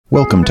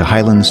Welcome to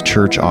Highlands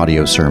Church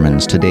Audio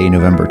Sermons. Today,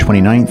 November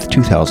 29th,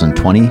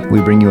 2020, we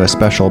bring you a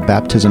special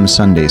Baptism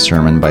Sunday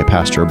sermon by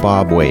Pastor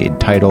Bob Wade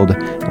titled,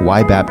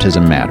 Why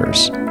Baptism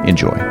Matters.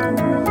 Enjoy.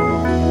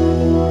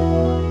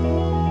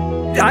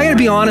 I gotta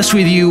be honest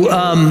with you,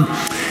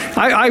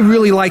 I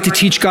really like to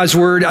teach God's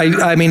Word.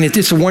 I mean,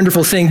 it's a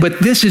wonderful thing, but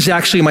this is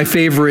actually my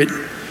favorite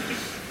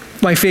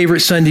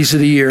Sundays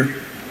of the year,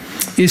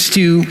 is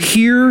to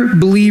hear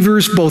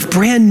believers, both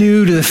brand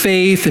new to the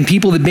faith and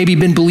people that maybe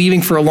been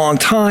believing for a long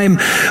time,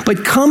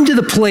 but come to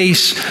the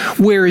place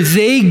where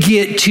they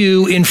get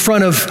to, in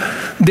front of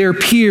their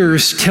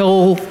peers,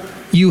 tell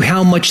you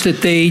how much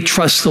that they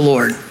trust the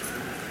Lord,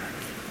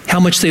 how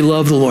much they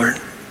love the Lord.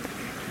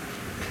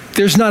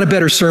 There's not a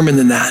better sermon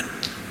than that.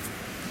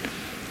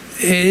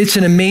 It's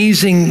an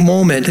amazing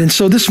moment. And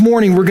so this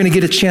morning, we're going to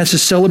get a chance to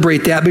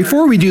celebrate that.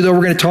 Before we do, though,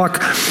 we're going to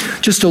talk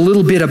just a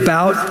little bit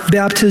about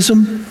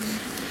baptism.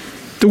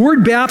 The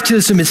word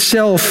baptism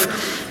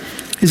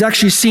itself is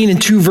actually seen in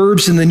two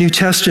verbs in the New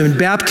Testament.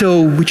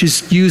 Bapto, which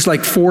is used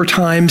like 4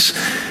 times,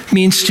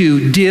 means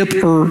to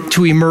dip or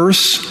to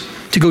immerse,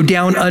 to go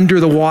down under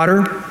the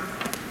water.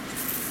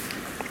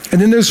 And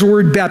then there's the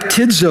word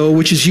baptizo,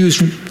 which is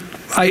used,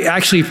 I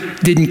actually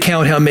didn't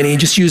count how many,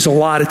 just used a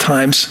lot of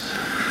times.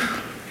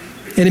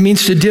 And it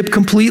means to dip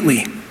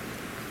completely.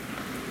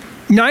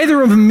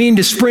 Neither of them mean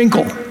to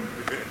sprinkle.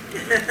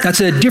 That's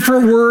a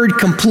different word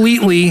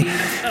completely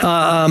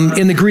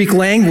in the Greek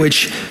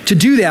language to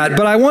do that.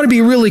 But I want to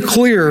be really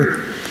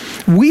clear.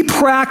 We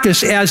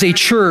practice as a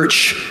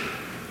church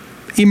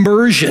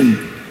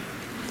immersion.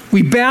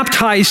 We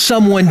baptize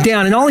someone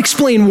down, and I'll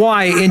explain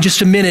why in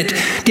just a minute,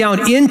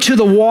 down into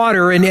the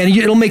water, and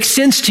it'll make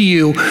sense to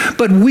you.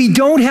 But we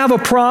don't have a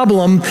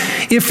problem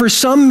if for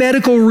some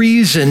medical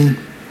reason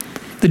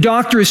the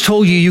doctor has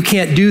told you you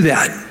can't do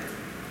that.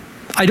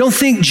 I don't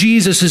think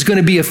Jesus is going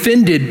to be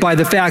offended by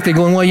the fact that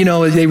going, well, you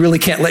know, they really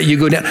can't let you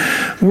go down.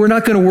 We're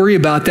not going to worry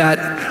about that.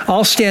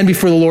 I'll stand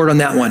before the Lord on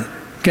that one,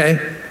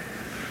 okay?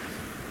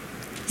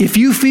 If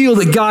you feel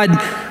that God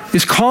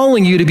is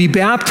calling you to be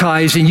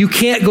baptized and you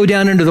can't go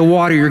down into the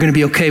water, you're going to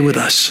be okay with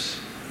us.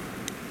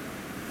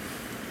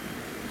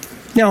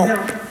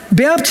 Now,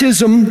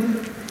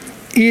 baptism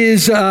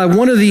is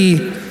one of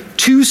the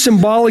 2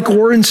 symbolic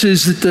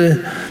ordinances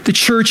that the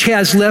church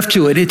has left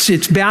to it.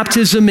 It's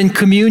baptism and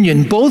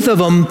communion. Both of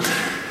them,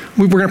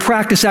 we're going to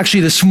practice actually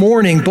this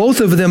morning, both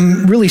of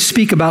them really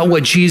speak about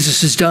what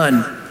Jesus has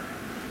done.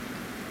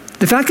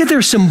 The fact that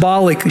they're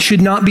symbolic should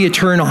not be a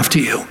turnoff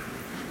to you.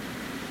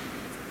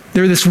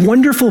 They're this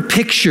wonderful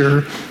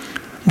picture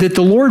that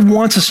the Lord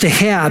wants us to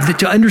have, that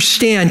to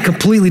understand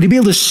completely, to be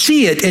able to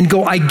see it and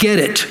go, I get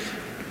it.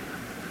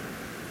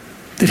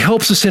 That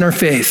helps us in our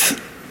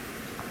faith.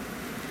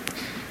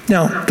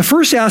 Now, the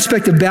first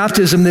aspect of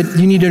baptism that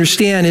you need to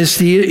understand is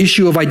the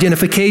issue of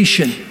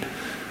identification.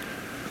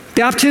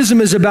 Baptism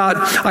is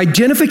about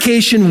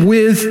identification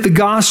with the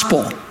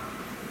gospel.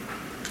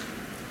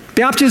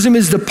 Baptism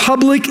is the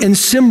public and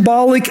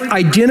symbolic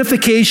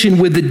identification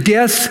with the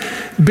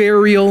death,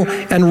 burial,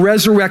 and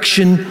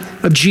resurrection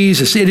of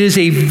Jesus. It is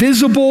a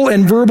visible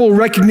and verbal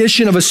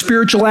recognition of a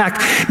spiritual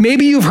act.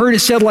 Maybe you've heard it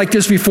said like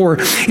this before.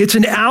 It's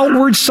an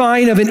outward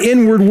sign of an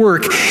inward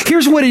work.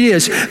 Here's what it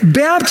is.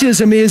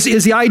 Baptism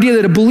is the idea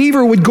that a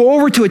believer would go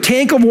over to a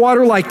tank of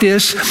water like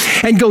this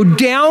and go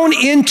down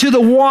into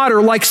the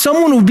water like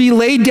someone would be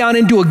laid down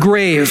into a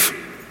grave.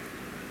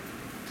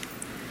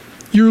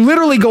 You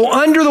literally go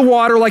under the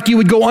water like you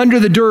would go under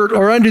the dirt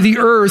or under the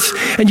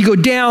earth, and you go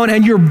down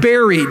and you're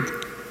buried.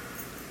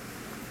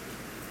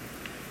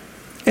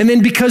 And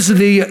then because of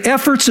the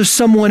efforts of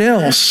someone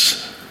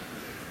else,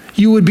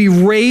 you would be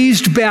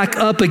raised back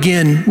up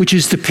again, which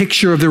is the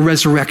picture of the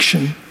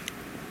resurrection,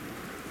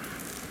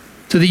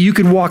 so that you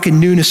can walk in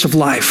newness of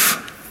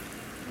life.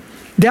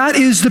 That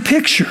is the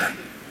picture.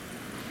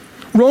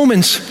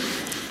 Romans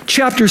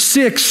chapter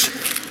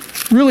 6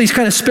 really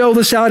kind of spell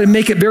this out and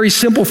make it very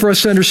simple for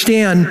us to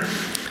understand.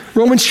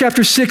 Romans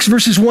chapter 6,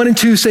 verses 1 and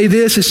 2 say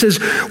this. It says,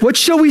 what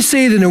shall we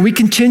say then? Are we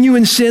continue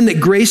in sin that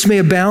grace may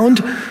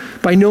abound?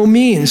 By no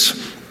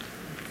means.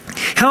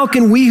 How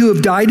can we who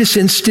have died to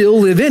sin still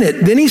live in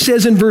it? Then he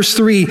says in verse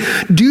 3,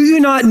 do you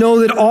not know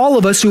that all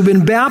of us who have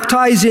been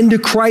baptized into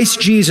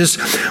Christ Jesus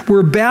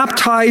were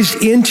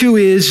baptized into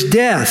his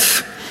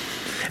death?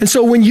 And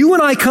so when you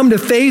and I come to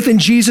faith in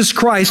Jesus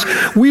Christ,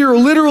 we are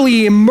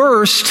literally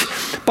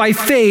immersed by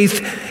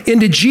faith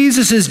into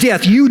Jesus'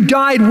 death. You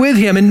died with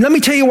him. And let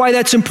me tell you why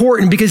that's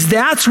important, because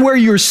that's where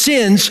your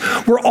sins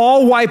were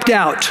all wiped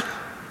out.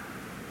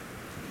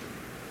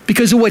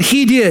 Because of what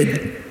he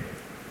did.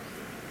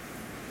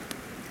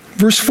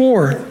 Verse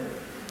 4.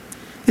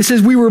 It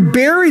says, we were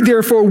buried,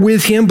 therefore,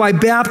 with him by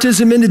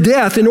baptism into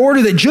death, in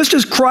order that just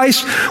as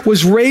Christ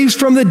was raised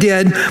from the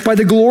dead by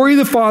the glory of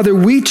the Father,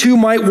 we too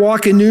might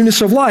walk in newness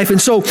of life. And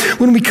so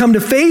when we come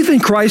to faith in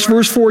Christ,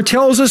 verse 4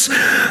 tells us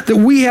that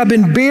we have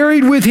been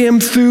buried with him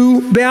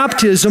through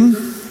baptism.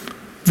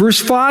 Verse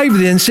 5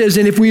 then says,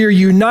 and if we are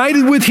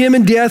united with him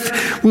in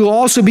death, we will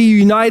also be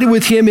united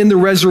with him in the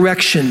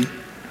resurrection.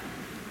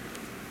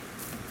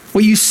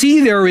 What you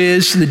see there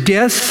is the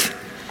death,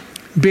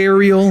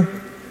 burial,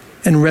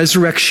 and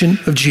resurrection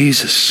of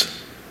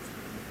Jesus.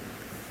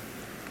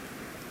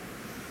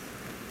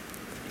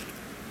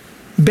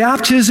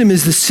 Baptism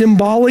is the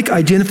symbolic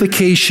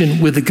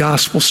identification with the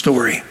gospel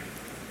story.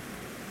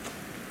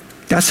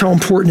 That's how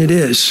important it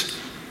is.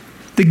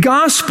 The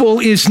gospel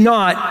is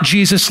not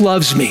Jesus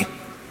loves me.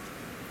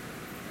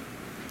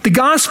 The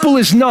gospel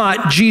is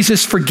not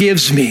Jesus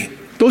forgives me.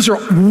 Those are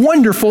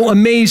wonderful,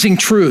 amazing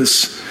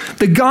truths.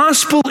 The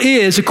gospel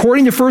is,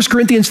 according to 1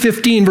 Corinthians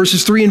 15,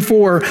 verses 3 and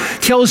 4,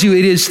 tells you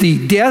it is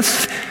the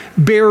death,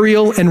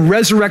 burial, and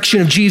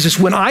resurrection of Jesus.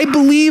 When I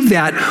believe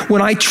that,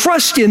 when I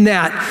trust in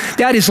that,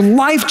 that is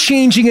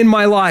life-changing in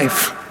my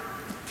life.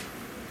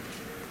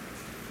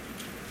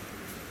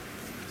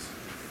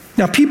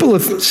 Now, people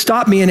have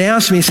stopped me and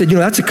asked me and said,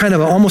 that's a kind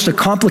of almost a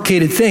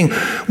complicated thing.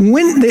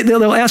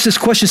 They'll ask this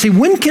question, say,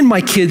 when can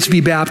my kids be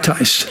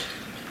baptized?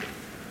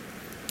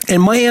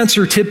 And my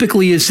answer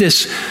typically is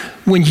this: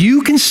 when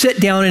you can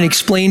sit down and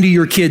explain to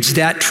your kids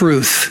that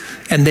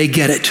truth and they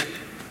get it.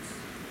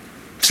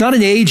 It's not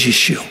an age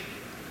issue.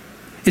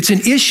 It's an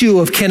issue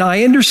of, can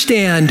I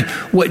understand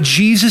what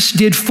Jesus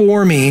did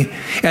for me,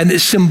 and that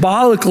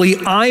symbolically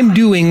I'm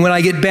doing when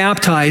I get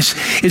baptized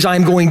is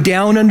I'm going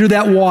down under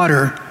that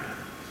water,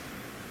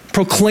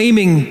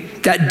 proclaiming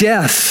that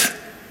death,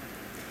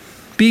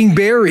 being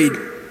buried,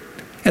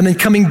 and then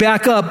coming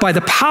back up by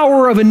the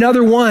power of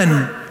another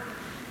one,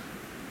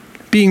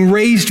 being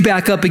raised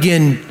back up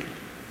again,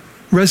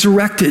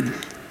 resurrected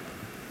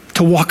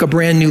to walk a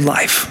brand new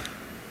life.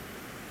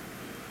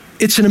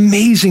 It's an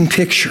amazing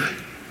picture.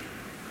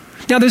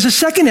 Now, there's a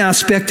second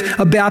aspect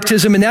of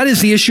baptism, and that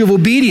is the issue of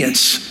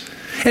obedience.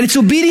 And it's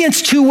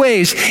obedience two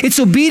ways. It's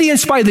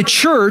obedience by the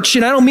church,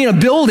 and I don't mean a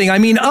building, I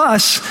mean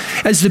us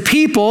as the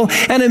people,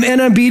 and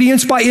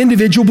obedience by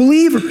individual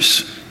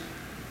believers.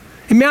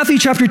 In Matthew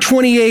chapter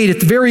 28, at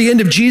the very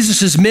end of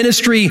Jesus'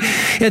 ministry,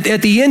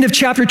 at the end of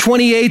chapter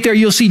 28 there,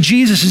 you'll see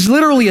Jesus is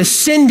literally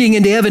ascending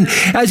into heaven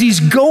as he's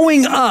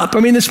going up.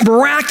 I mean, this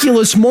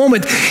miraculous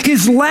moment.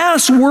 His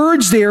last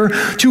words there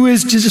to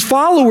his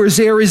followers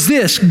there is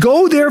this: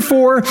 go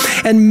therefore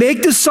and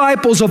make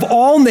disciples of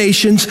all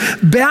nations,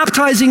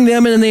 baptizing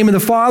them in the name of the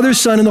Father,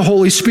 Son, and the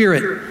Holy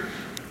Spirit.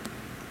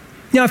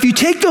 Now, if you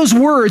take those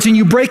words and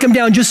you break them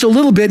down just a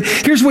little bit,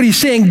 here's what he's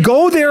saying: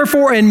 go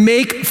therefore and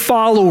make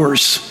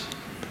followers.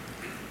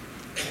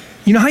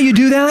 You know how you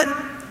do that?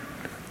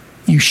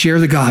 You share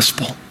the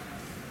gospel.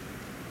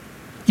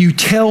 You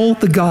tell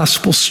the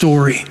gospel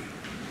story.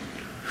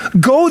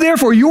 Go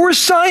therefore, your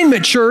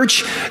assignment,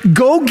 church,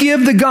 go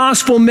give the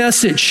gospel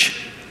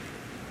message.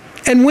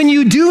 And when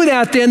you do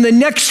that, then the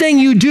next thing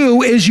you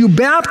do is you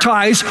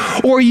baptize,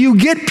 or you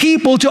get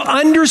people to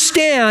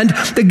understand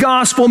the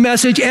gospel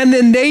message, and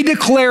then they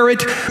declare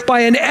it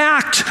by an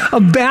act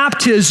of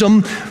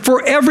baptism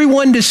for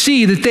everyone to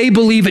see that they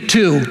believe it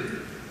too.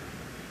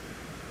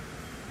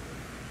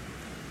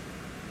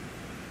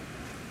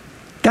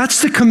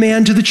 That's the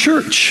command to the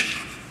church.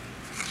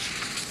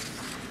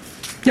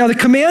 Now, the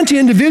command to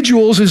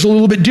individuals is a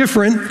little bit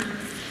different.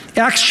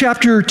 Acts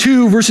chapter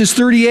 2, verses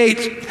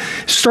 38,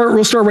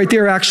 we'll start right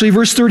there actually.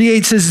 Verse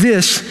 38 says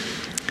this: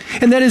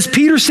 and that is,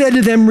 Peter said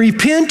to them,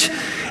 repent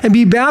and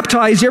be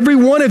baptized, every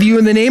one of you,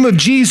 in the name of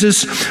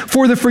Jesus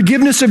for the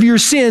forgiveness of your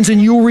sins,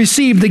 and you will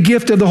receive the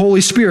gift of the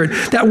Holy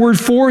Spirit. That word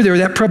for there,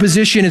 that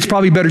preposition, is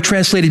probably better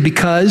translated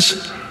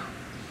because.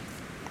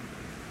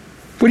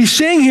 What he's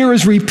saying here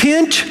is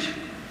repent.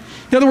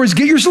 In other words,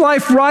 get your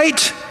life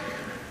right,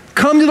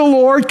 come to the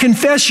Lord,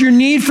 confess your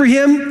need for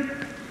him,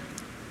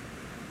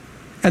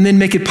 and then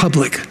make it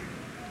public.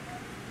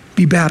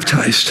 Be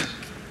baptized.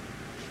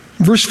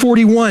 Verse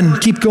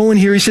 41, keep going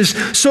here. He says,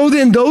 so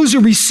then those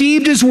who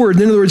received his word,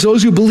 in other words,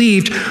 those who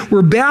believed,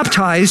 were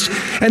baptized,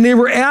 and they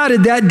were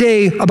added that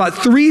day about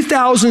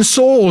 3,000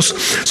 souls.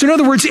 So in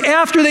other words,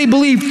 after they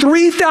believed,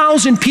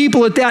 3,000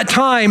 people at that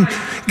time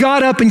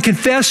got up and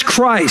confessed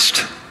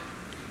Christ.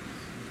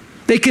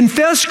 They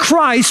confessed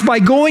Christ by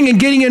going and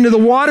getting into the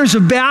waters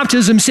of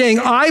baptism, saying,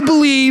 I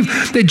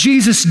believe that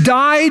Jesus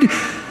died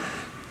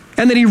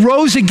and that he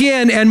rose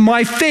again, and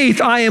my faith,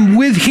 I am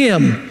with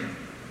him.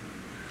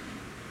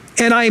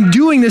 And I am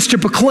doing this to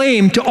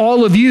proclaim to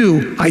all of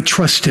you, I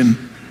trust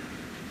him.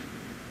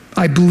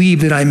 I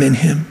believe that I'm in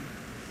him.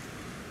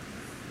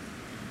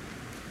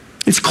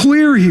 It's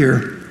clear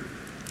here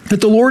that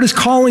the Lord is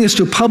calling us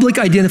to a public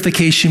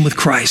identification with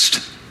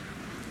Christ.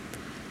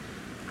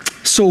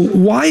 So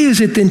why is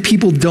it then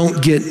people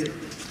don't get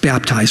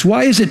baptized?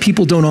 Why is it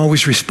people don't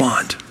always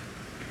respond?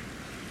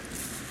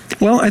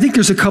 Well, I think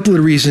there's a couple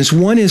of reasons.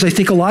 One is, I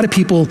think a lot of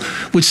people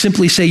would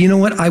simply say, you know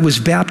what, I was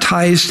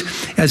baptized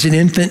as an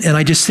infant and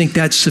I just think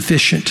that's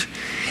sufficient.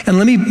 And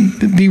let me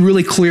be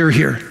really clear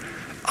here.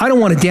 I don't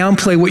want to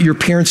downplay what your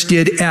parents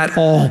did at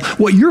all.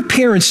 What your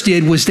parents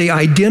did was they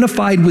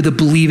identified with a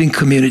believing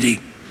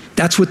community.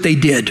 That's what they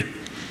did.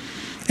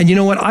 And you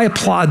know what? I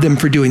applaud them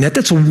for doing that.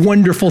 That's a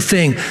wonderful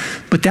thing.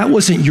 But that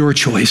wasn't your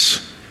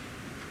choice.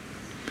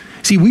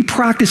 See, we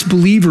practice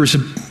believers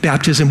of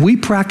baptism. We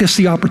practice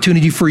the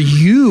opportunity for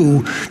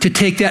you to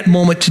take that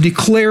moment to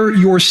declare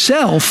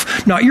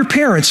yourself, not your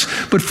parents,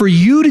 but for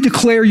you to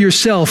declare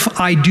yourself,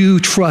 I do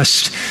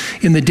trust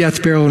in the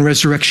death, burial, and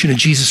resurrection of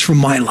Jesus for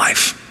my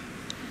life.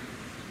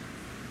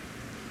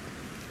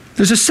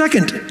 There's a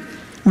second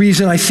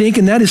reason, I think,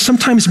 and that is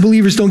sometimes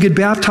believers don't get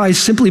baptized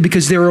simply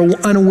because they're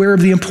unaware of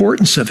the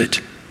importance of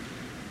it.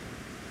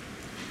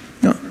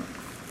 Now,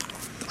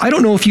 I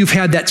don't know if you've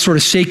had that sort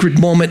of sacred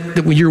moment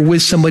that when you're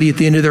with somebody at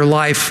the end of their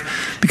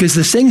life, because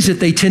the things that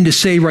they tend to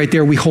say right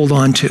there, we hold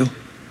on to.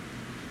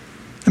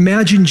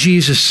 Imagine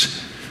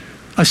Jesus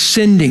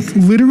ascending,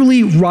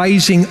 literally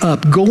rising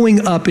up,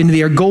 going up into the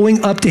air,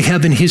 going up to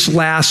heaven. His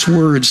last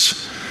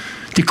words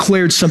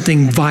declared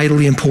something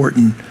vitally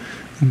important.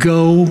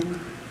 Go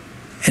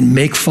and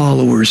make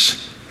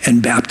followers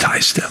and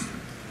baptize them.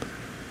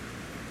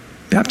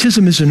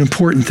 Baptism is an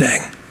important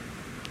thing.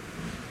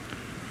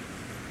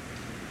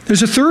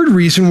 There's a third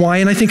reason why,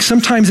 and I think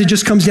sometimes it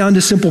just comes down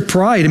to simple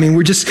pride. I mean,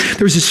 there's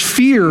this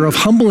fear of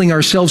humbling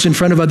ourselves in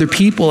front of other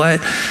people. I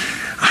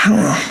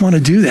don't want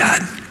to do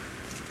that.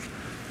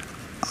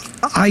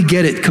 I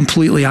get it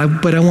completely,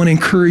 but I want to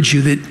encourage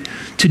you that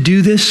to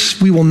do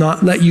this, we will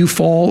not let you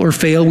fall or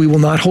fail. We will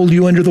not hold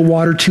you under the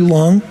water too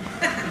long.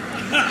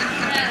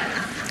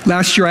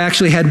 Last year, I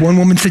actually had one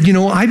woman said,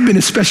 I've been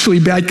especially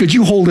bad. Could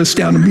you hold us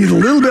down a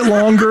little bit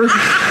longer?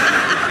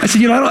 I said,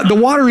 the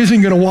water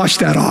isn't going to wash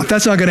that off.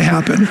 That's not going to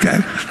happen, okay?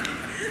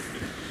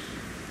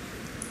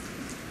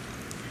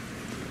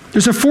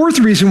 There's a fourth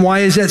reason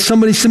why is that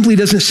somebody simply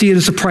doesn't see it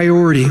as a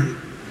priority.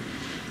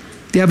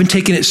 They haven't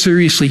taken it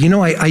seriously.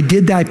 I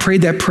did that. I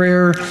prayed that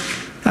prayer.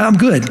 I'm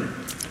good.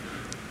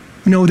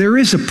 No, there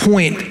is a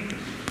point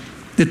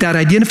that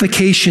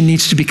identification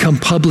needs to become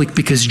public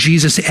because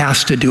Jesus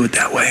asked to do it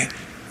that way.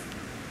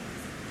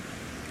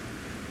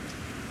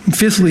 And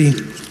fifthly,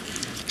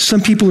 some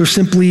people are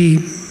simply,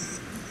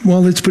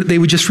 they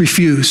would just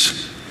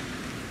refuse.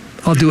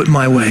 I'll do it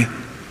my way.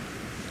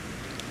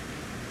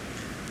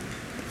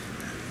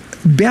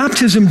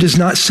 Baptism does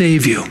not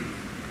save you.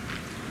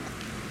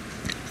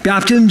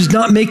 Baptism does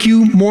not make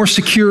you more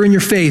secure in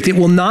your faith. It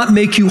will not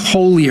make you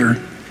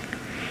holier.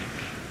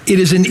 It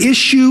is an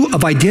issue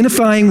of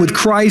identifying with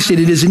Christ. It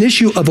is an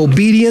issue of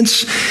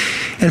obedience.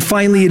 And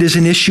finally, it is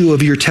an issue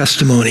of your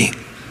testimony.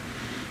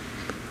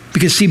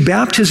 Because see,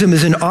 baptism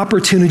is an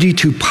opportunity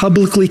to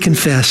publicly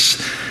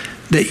confess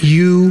that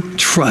you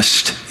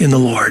trust in the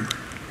Lord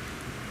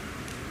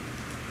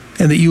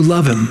and that you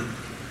love Him.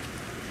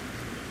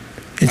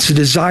 It's a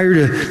desire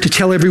to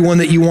tell everyone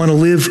that you want to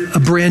live a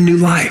brand new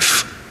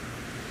life.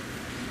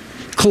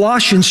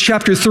 Colossians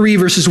chapter 3,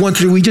 verses 1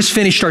 through, we just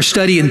finished our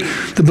study in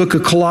the book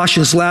of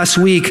Colossians last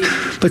week,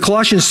 but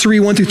Colossians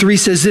 3, 1 through 3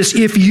 says this,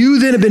 if you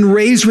then have been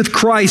raised with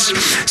Christ,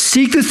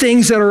 seek the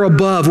things that are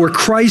above, where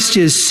Christ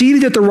is,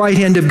 seated at the right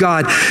hand of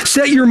God.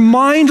 Set your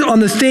mind on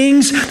the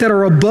things that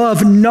are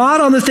above,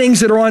 not on the things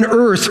that are on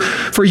earth,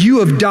 for you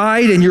have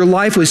died and your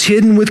life was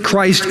hidden with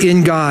Christ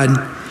in God.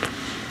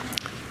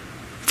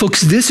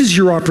 Folks, this is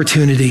your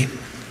opportunity.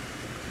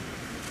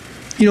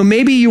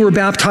 Maybe you were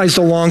baptized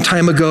a long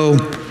time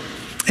ago,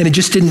 and it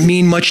just didn't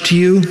mean much to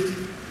you.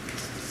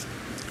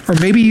 Or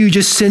maybe you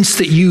just sense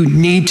that you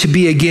need to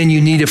be again, you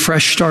need a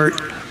fresh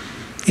start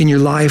in your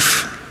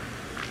life.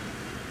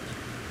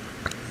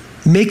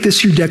 Make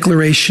this your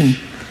declaration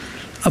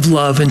of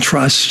love and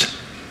trust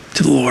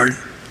to the Lord.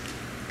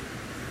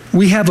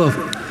 We have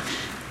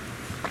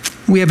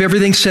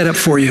everything set up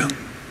for you.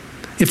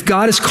 If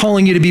God is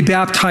calling you to be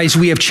baptized,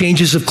 we have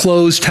changes of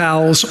clothes,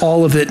 towels,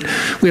 all of it.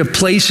 We have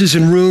places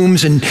and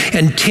rooms and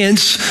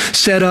tents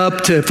set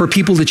up for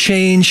people to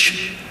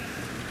change.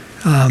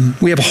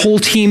 We have whole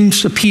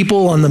teams of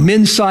people on the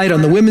men's side,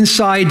 on the women's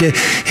side to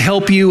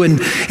help you and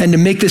to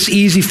make this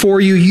easy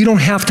for you. You don't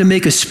have to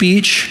make a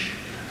speech.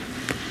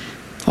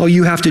 All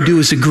you have to do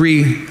is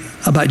agree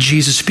about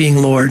Jesus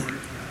being Lord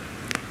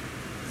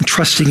and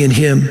trusting in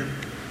Him.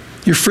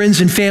 Your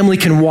friends and family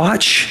can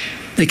watch.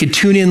 They could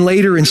tune in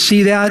later and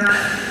see that.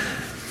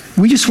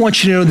 We just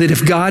want you to know that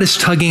if God is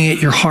tugging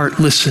at your heart,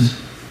 listen,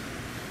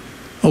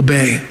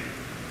 obey,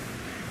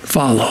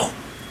 follow.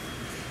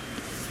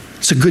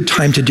 It's a good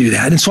time to do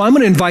that. And so I'm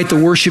going to invite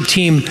the worship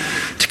team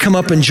to come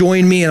up and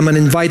join me. I'm going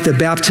to invite the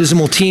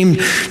baptismal team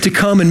to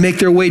come and make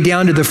their way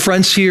down to the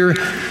fronts here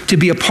to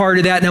be a part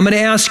of that. And I'm going to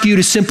ask you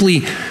to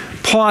simply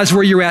pause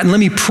where you're at and let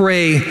me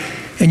pray.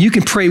 And you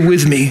can pray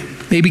with me.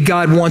 Maybe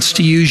God wants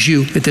to use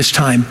you at this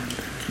time.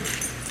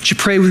 Would you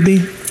pray with me?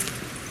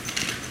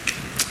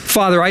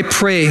 Father, I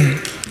pray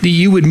that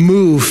you would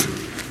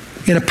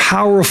move in a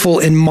powerful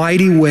and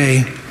mighty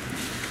way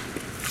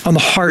on the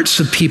hearts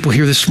of people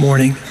here this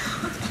morning.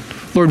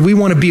 Lord, we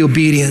want to be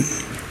obedient.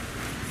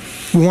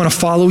 We want to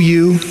follow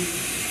you.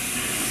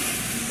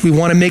 We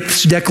want to make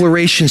this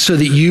declaration so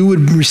that you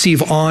would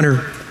receive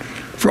honor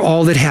for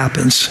all that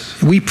happens.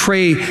 We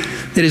pray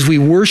that as we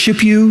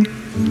worship you,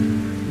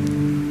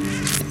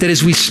 that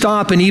as we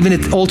stop and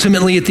even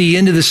ultimately at the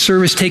end of the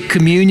service take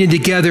communion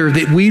together,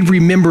 that we'd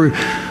remember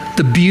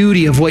the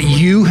beauty of what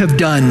you have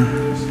done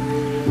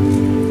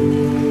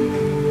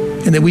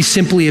and that we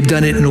simply have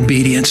done it in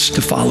obedience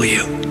to follow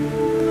you.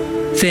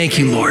 Thank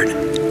you, Lord.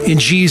 In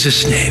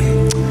Jesus'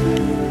 name,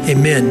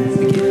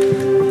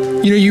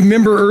 amen. You know, you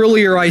remember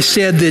earlier I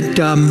said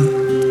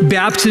that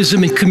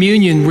baptism and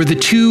communion were the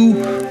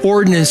two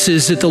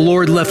ordinances that the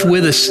Lord left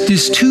with us,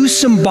 these two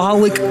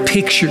symbolic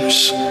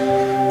pictures.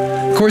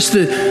 Of course,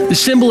 the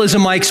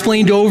symbolism I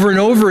explained over and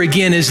over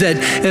again is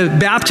that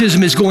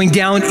baptism is going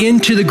down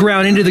into the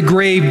ground, into the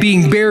grave,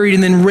 being buried,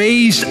 and then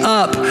raised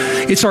up.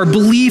 It's our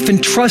belief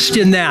and trust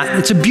in that.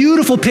 It's a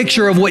beautiful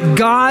picture of what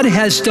God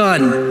has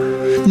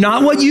done,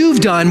 not what you've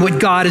done, what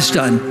God has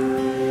done.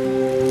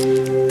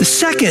 The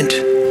second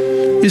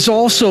is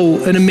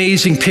also an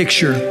amazing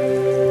picture,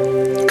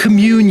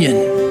 communion.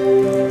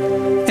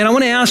 And I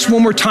want to ask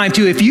one more time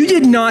too, if you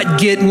did not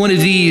get one of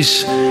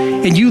these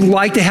and you'd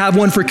like to have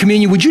one for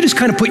communion, would you just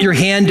kind of put your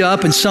hand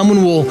up and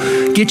someone will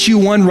get you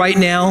one right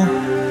now?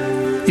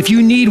 If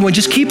you need one,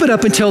 just keep it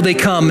up until they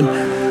come.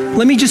 And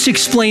let me just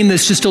explain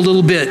this just a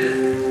little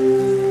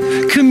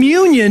bit.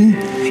 Communion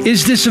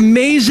is this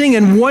amazing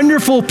and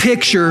wonderful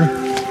picture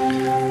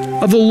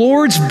of the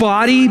Lord's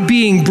body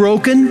being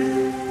broken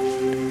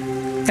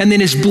and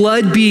then his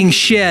blood being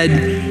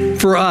shed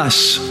for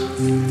us.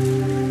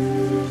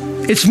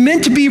 It's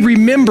meant to be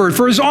remembered.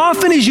 For as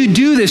often as you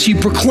do this, you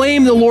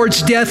proclaim the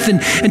Lord's death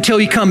until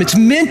he comes. It's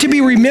meant to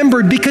be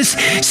remembered because,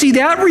 see,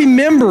 that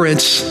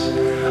remembrance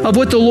of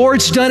what the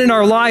Lord's done in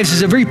our lives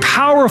is a very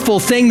powerful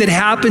thing that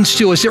happens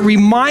to us. It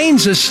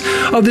reminds us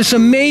of this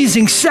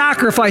amazing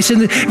sacrifice,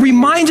 and it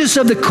reminds us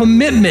of the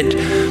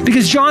commitment.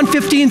 Because John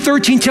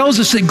 15:13 tells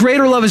us that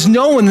greater love is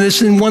no one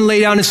than one lay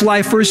down his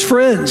life for his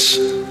friends.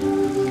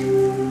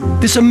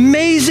 This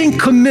amazing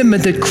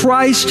commitment that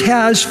Christ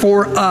has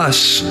for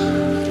us,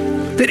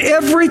 that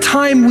every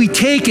time we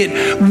take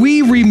it,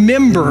 we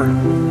remember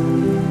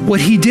what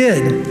he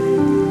did.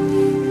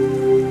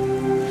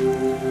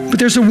 But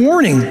there's a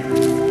warning.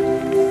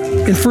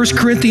 In 1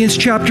 Corinthians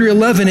chapter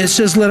 11, it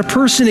says, let a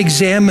person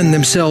examine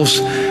themselves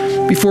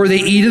before they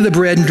eat of the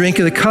bread and drink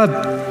of the cup,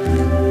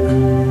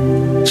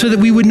 so that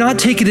we would not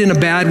take it in a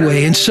bad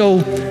way. And so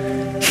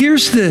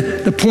here's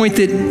the point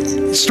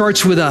that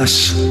starts with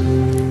us.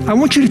 I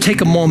want you to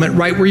take a moment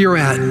right where you're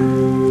at,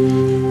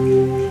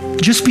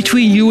 just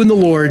between you and the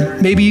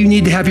Lord. Maybe you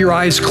need to have your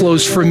eyes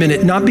closed for a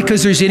minute, not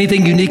because there's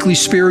anything uniquely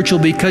spiritual,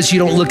 because you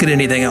don't look at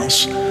anything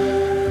else.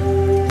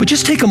 But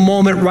just take a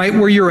moment right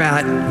where you're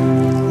at.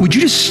 Would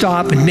you just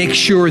stop and make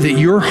sure that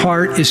your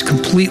heart is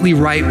completely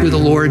right with the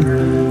Lord?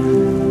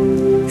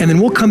 And then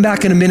we'll come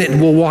back in a minute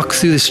and we'll walk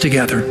through this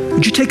together.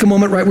 Would you take a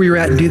moment right where you're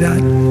at and do that?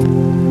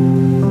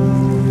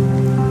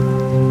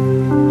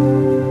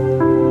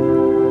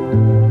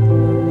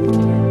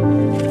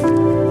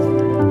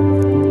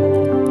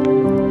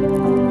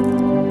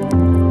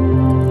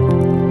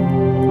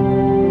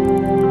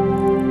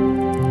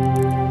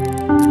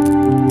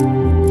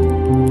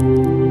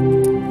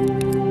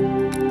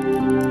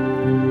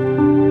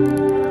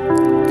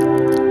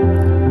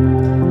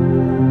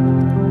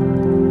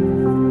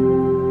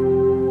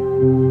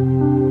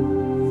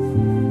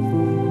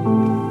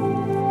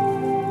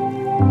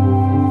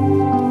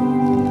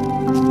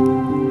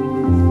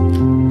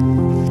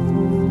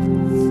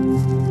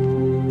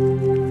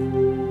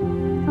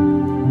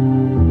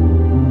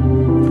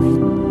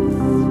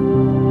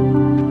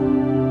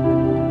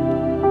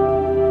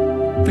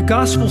 The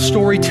gospel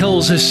story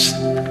tells us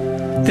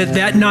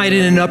that night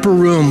in an upper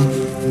room,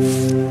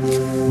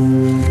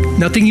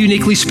 nothing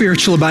uniquely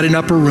spiritual about an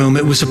upper room,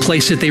 it was a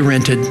place that they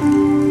rented,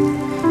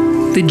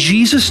 that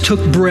Jesus took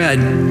bread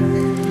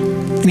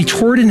and he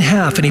tore it in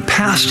half and he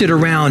passed it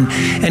around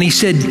and he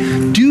said,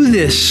 do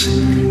this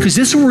because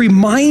this will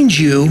remind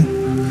you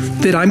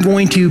that I'm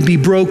going to be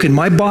broken.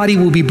 My body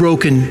will be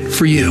broken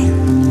for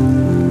you.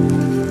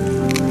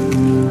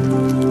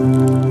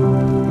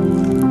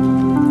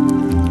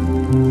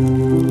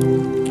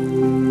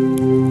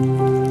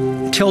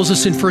 Tells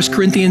us in 1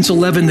 Corinthians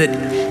 11 that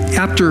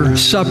after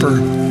supper,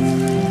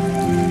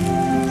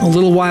 a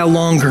little while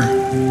longer,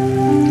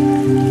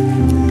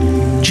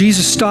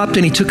 Jesus stopped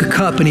and he took a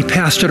cup and he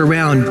passed it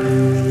around.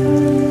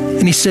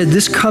 And he said,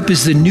 this cup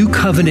is the new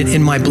covenant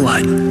in my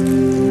blood.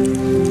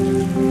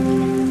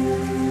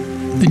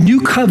 The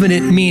new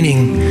covenant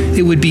meaning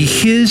it would be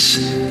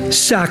his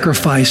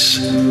sacrifice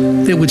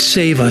that would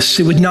save us.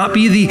 It would not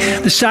be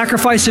the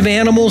sacrifice of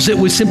animals that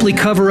would simply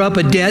cover up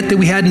a debt that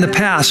we had in the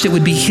past. It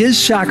would be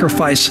his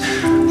sacrifice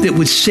that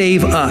would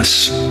save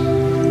us.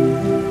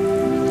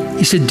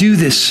 He said, do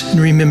this in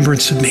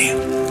remembrance of me.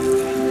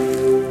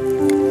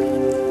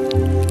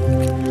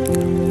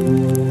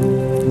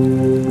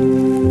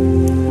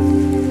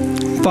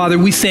 Father,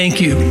 we thank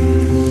you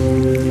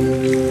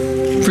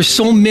for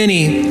so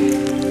many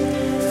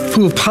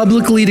who have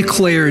publicly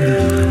declared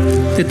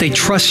that they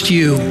trust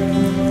you,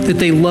 that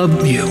they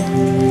love you,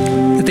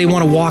 that they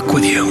want to walk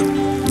with you.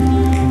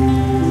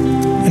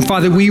 And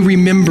Father, we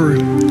remember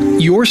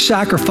your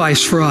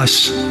sacrifice for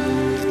us.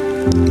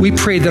 We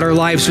pray that our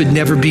lives would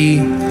never be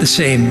the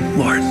same,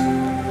 Lord.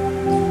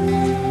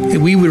 That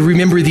we would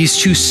remember these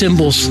two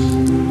symbols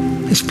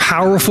as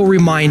powerful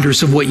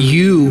reminders of what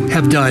you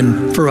have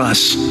done for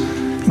us.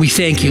 We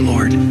thank you,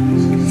 Lord.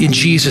 In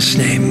Jesus'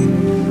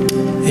 name,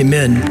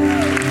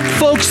 amen.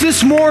 Folks,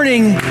 this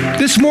morning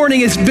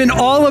has been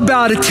all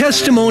about a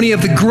testimony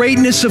of the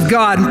greatness of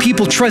God and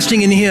people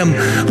trusting in Him.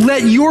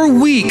 Let your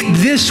week,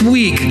 this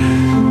week,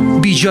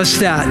 be just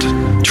that.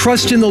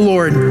 Trust in the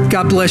Lord.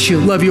 God bless you.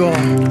 Love you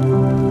all.